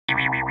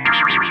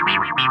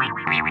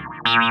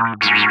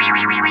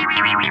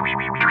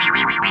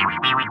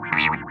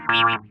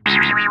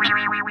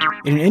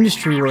In an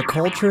industry where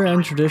culture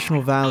and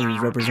traditional values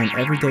represent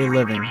everyday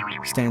living,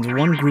 stands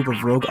one group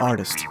of rogue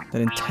artists that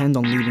intend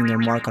on leaving their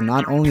mark on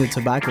not only the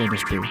tobacco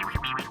industry,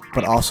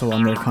 but also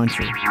on their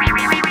country.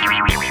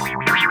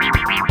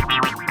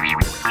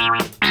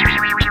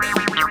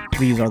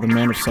 These are the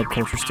men of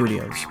Subculture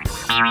Studios.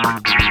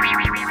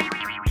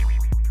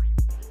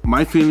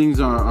 My feelings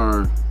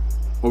are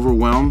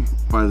overwhelmed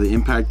by the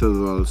impact of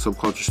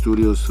Subculture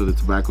Studios to the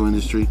tobacco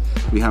industry.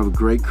 We have a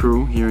great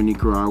crew here in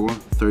Nicaragua,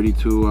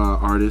 32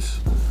 artists.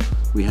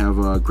 We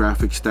have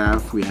graphic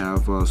staff, we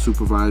have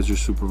supervisors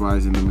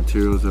supervising the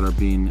materials that are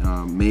being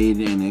made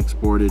and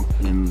exported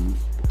in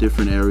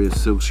different areas,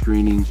 silk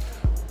screening,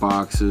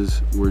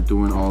 boxes. We're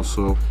doing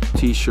also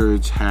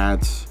t-shirts,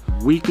 hats.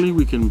 Weekly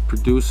we can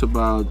produce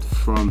about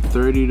from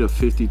 30 to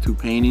 52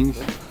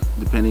 paintings,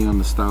 depending on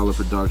the style of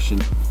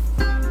production.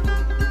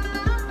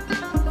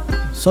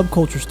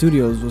 Subculture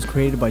Studios was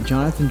created by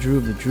Jonathan Drew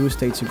of the Drew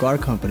Estate Cigar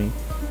Company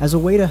as a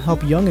way to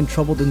help young and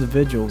troubled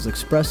individuals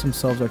express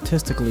themselves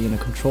artistically in a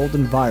controlled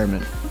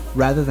environment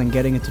rather than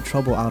getting into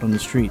trouble out on the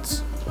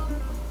streets.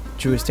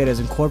 Drew Estate has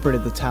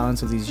incorporated the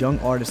talents of these young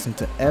artists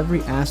into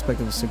every aspect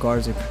of the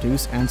cigars they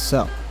produce and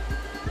sell.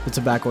 The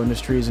tobacco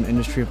industry is an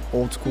industry of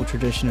old school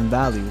tradition and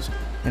values,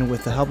 and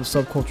with the help of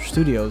Subculture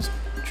Studios,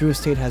 Drew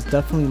Estate has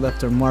definitely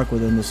left their mark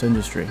within this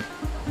industry.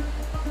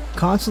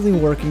 Constantly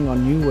working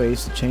on new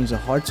ways to change the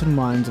hearts and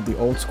minds of the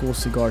old school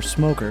cigar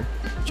smoker,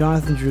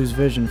 Jonathan Drew's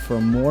vision for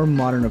a more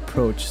modern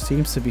approach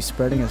seems to be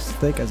spreading as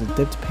thick as a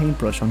dipped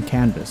paintbrush on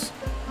canvas.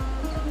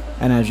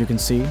 And as you can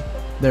see,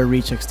 their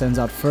reach extends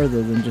out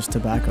further than just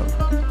tobacco.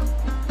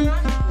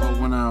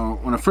 Well,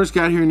 when I first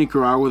got here in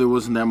Nicaragua, there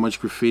wasn't that much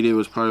graffiti. It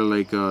was probably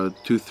like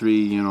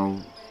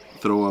 2-3,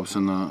 throw-ups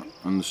on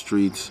the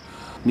streets.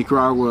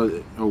 Nicaragua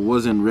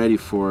wasn't ready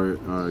for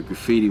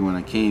graffiti when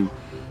I came,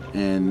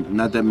 and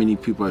not that many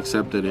people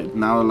accepted it.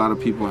 Now a lot of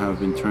people have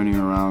been turning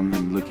around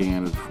and looking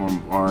at it as a form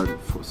of art,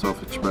 for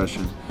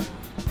self-expression.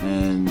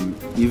 And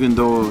even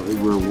though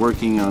we're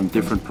working on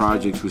different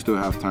projects, we still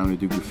have time to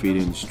do graffiti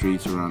in the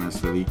streets around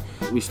SLE.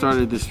 We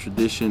started this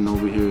tradition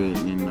over here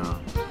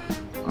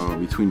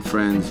between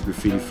friends,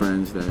 graffiti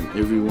friends, that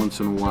every once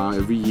in a while,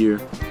 every year,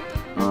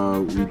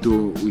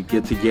 we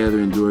get together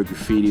and do a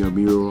graffiti, a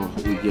mural.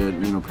 We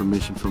get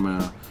permission from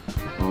a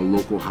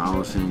local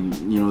house, and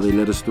they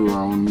let us do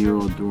our own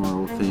mural, do our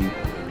own thing.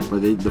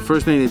 But the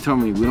first thing they tell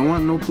me, we don't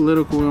want no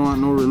political, we don't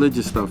want no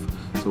religious stuff.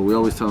 So we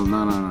always tell them,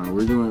 no,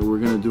 we're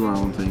gonna do our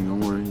own thing.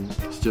 Don't worry,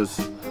 it's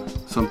just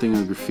something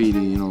of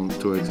graffiti,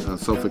 to a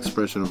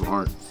self-expression of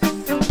art.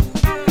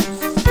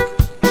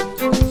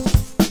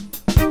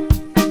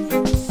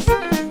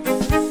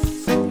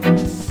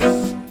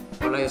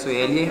 Hola, yo soy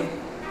Elie.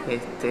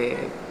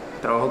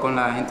 Trabajo con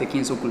la gente aquí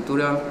en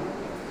Subcultura.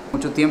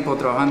 Mucho tiempo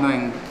trabajando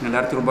en el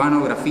arte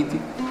urbano, graffiti,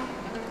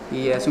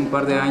 y hace un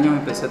par de años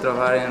empecé a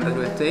trabajar en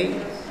Drew Estate,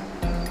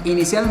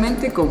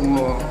 inicialmente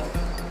como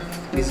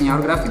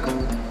diseñador gráfico.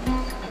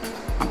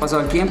 Ha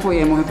pasado el tiempo y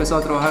hemos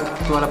empezado a trabajar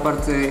toda la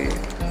parte de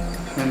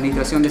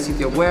administración de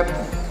sitios web,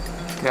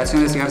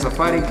 creación de Cigar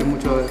Safari, que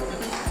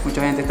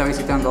mucha gente está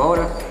visitando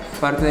ahora,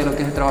 parte de lo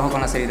que es el trabajo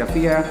con la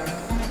serigrafía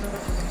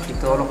y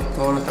todos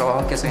los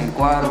trabajos que hacen en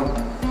cuadro,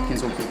 aquí en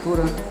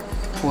Subcultura.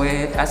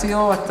 Pues ha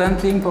sido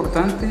bastante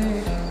importante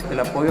el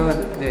apoyo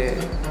de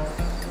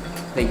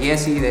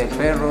Jesse, del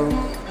perro,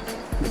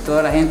 de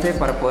toda la gente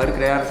para poder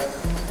crear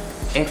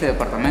este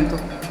departamento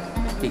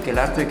y que el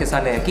arte que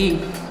sale de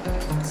aquí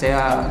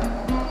sea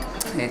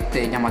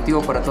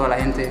llamativo para toda la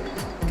gente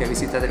que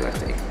visita Drew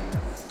Estate.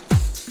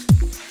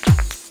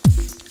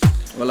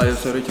 Hola, yo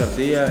soy Richard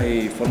Díaz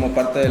y formo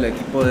parte del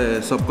equipo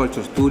de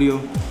Subculture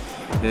Studios.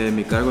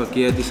 Mi cargo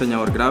aquí es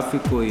diseñador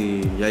gráfico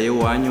y ya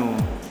llevo años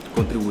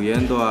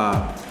contribuyendo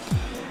a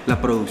la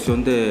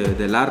producción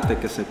del arte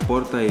que se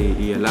exporta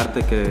y el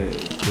arte que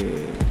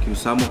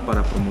usamos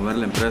para promover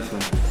la empresa.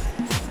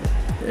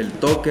 El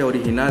toque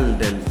original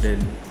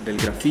del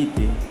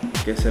graffiti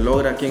que se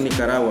logra aquí en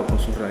Nicaragua con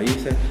sus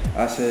raíces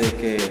hace de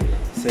que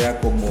sea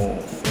como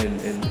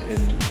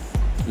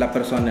la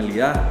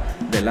personalidad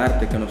del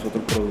arte que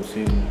nosotros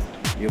producimos.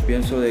 Yo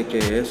pienso de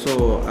que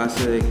eso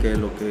hace de que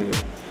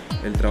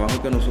el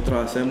trabajo que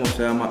nosotros hacemos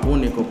sea más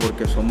único,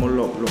 porque somos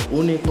los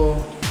únicos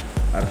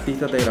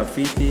artistas de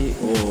graffiti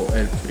o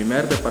el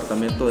primer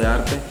departamento de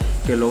arte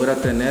que logra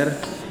tener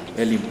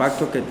el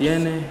impacto que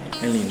tiene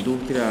en la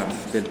industria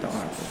del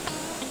tabaco.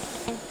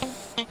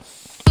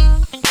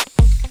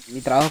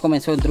 Mi trabajo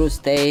comenzó en Drew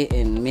Estate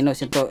en el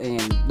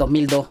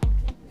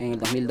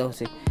 2002,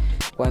 sí,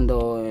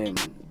 cuando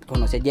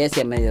conocí a Jesse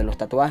a medio de los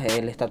tatuajes.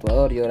 Él es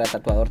tatuador, yo era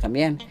tatuador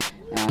también.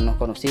 Nos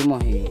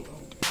conocimos y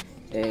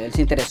él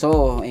se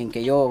interesó en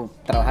que yo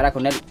trabajara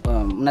con él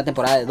una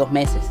temporada de 2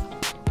 meses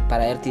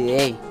para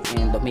RTDA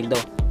en el 2002.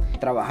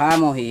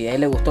 Trabajamos y a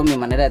él le gustó mi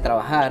manera de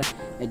trabajar.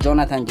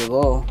 Jonathan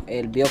llegó,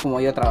 él vio cómo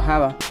yo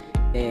trabajaba.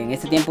 En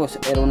ese tiempo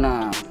era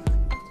una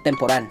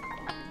temporal.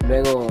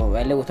 Luego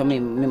a él le gustó mi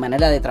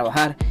manera de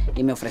trabajar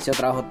y me ofreció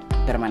trabajo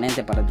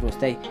permanente para True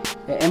State.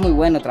 Es muy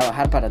bueno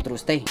trabajar para True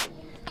State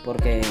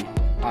porque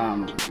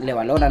le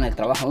valoran el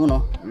trabajo a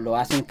uno, lo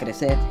hacen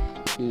crecer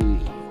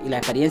y la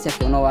experiencia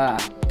que uno va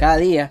cada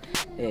día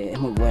es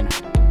muy buena.